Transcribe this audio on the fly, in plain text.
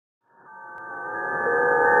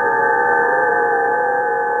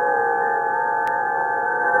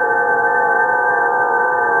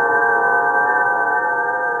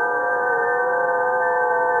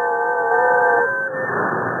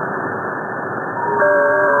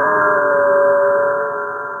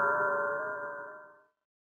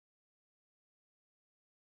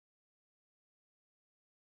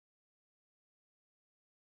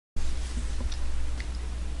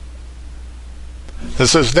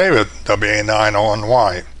This is David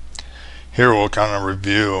WA9ONY. Here we'll kind of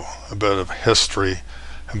review a bit of history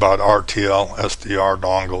about RTL SDR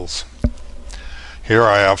dongles. Here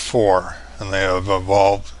I have 4, and they have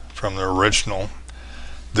evolved from the original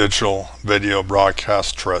digital video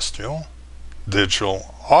broadcast terrestrial,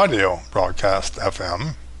 digital audio broadcast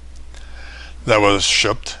FM, that was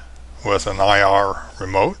shipped with an IR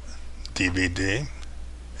remote, DVD,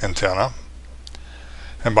 antenna.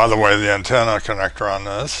 And by the way, the antenna connector on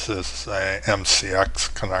this is a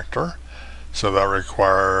MCX connector, so that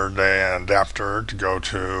required an adapter to go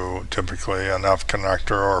to typically an F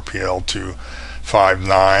connector or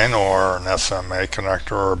PL259 or an SMA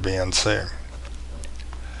connector or BNC.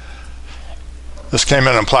 This came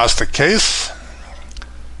in a plastic case.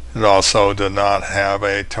 It also did not have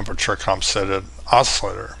a temperature compensated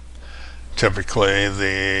oscillator. Typically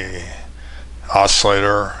the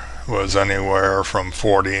oscillator was anywhere from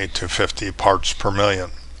 40 to 50 parts per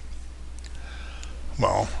million.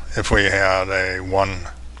 Well, if we had a 1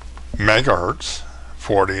 megahertz,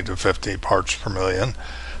 40 to 50 parts per million,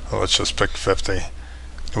 well, let's just pick 50,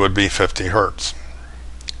 it would be 50 hertz.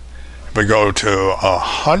 If we go to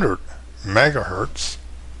 100 megahertz,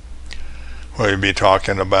 we'd be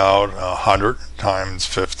talking about 100 times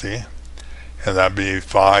 50, and that'd be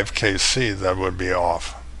 5 kc that would be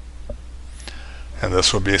off. And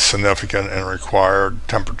this would be significant and required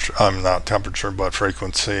temperature, not temperature, but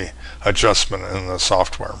frequency adjustment in the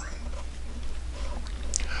software.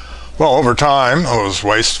 Well, over time, it was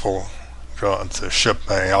wasteful to ship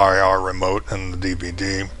an IR remote and the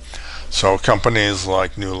DVD. So companies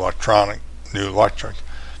like New Electric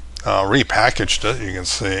repackaged it. You can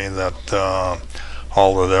see that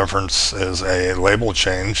all the difference is a label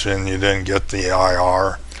change, and you didn't get the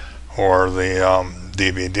IR or the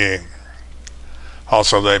DVD.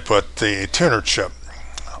 Also, they put the tuner chip,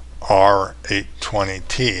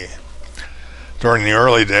 R820T. During the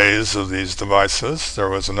early days of these devices, there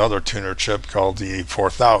was another tuner chip called the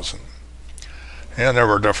E4000. And there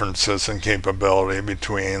were differences in capability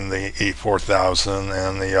between the E4000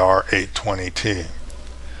 and the R820T.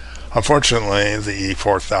 Unfortunately, the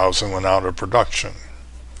E4000 went out of production.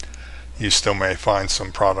 You still may find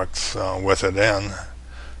some products with it in,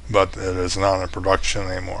 but it is not in production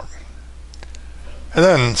anymore. And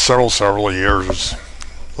then several years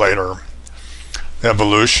later, the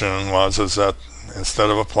evolution is that instead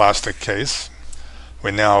of a plastic case,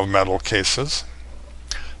 we now have metal cases.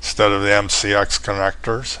 Instead of the MCX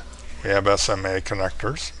connectors, we have SMA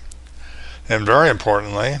connectors. And very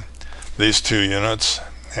importantly, these 2 units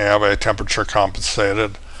have a temperature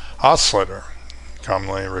compensated oscillator,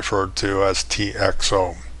 commonly referred to as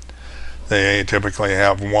TXO. They typically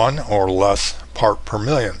have 1 or less part per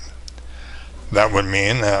million. That would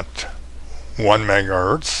mean that 1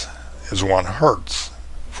 megahertz is 1 hertz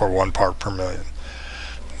for 1 part per million.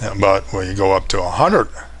 But when you go up to 100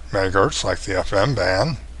 megahertz, like the FM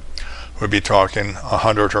band, we'd be talking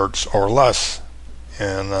 100 hertz or less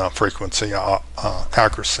in frequency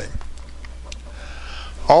accuracy.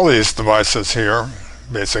 All these devices here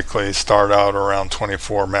basically start out around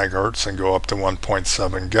 24 megahertz and go up to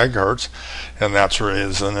 1.7 gigahertz, and that's the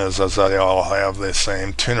reason is as they all have the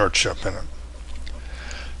same tuner chip in it.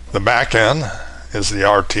 The back end is the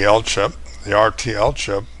RTL chip. The RTL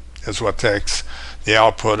chip is what takes the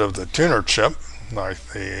output of the tuner chip, like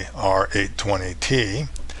the R820T,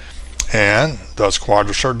 and does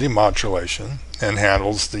quadrature demodulation and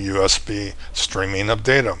handles the USB streaming of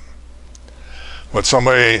data. What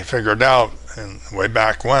somebody figured out way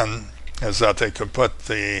back when is that they could put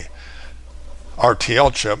the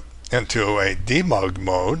RTL chip into a debug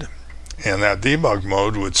mode, and that debug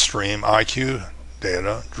mode would stream IQ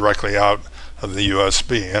data directly out of the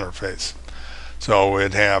USB interface. So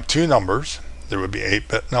we'd have 2 numbers. There would be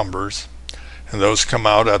 8-bit numbers, and those come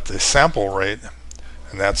out at the sample rate,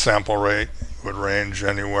 and that sample rate would range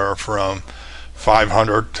anywhere from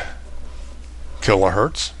 500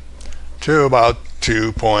 kilohertz to about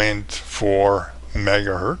 2.4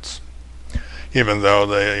 megahertz, even though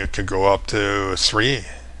they could go up to 3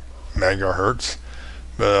 megahertz,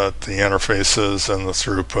 but the interfaces and the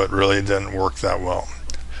throughput really didn't work that well.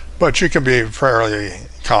 But you can be fairly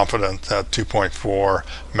confident that 2.4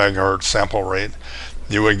 megahertz sample rate,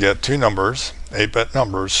 you would get 2 numbers, 8-bit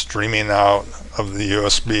numbers, streaming out of the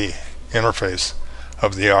USB interface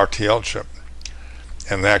of the RTL chip.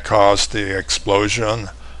 And that caused the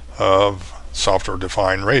explosion of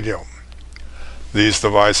software-defined radio. These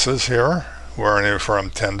devices here were anywhere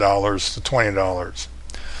from $10 to $20.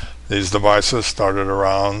 These devices started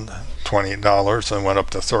around $20 and went up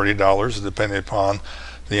to $30 depending upon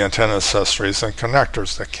the antenna accessories and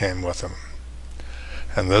connectors that came with them.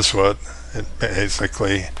 And this would, it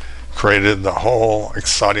basically created the whole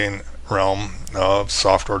exciting realm of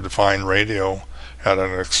software-defined radio at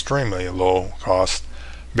an extremely low cost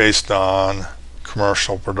based on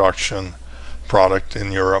commercial production product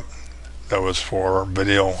in Europe that was for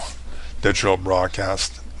video, digital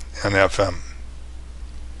broadcast, and FM.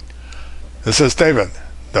 This is David,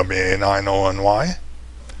 WA9ONY,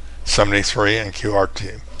 73 and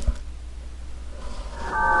QRT.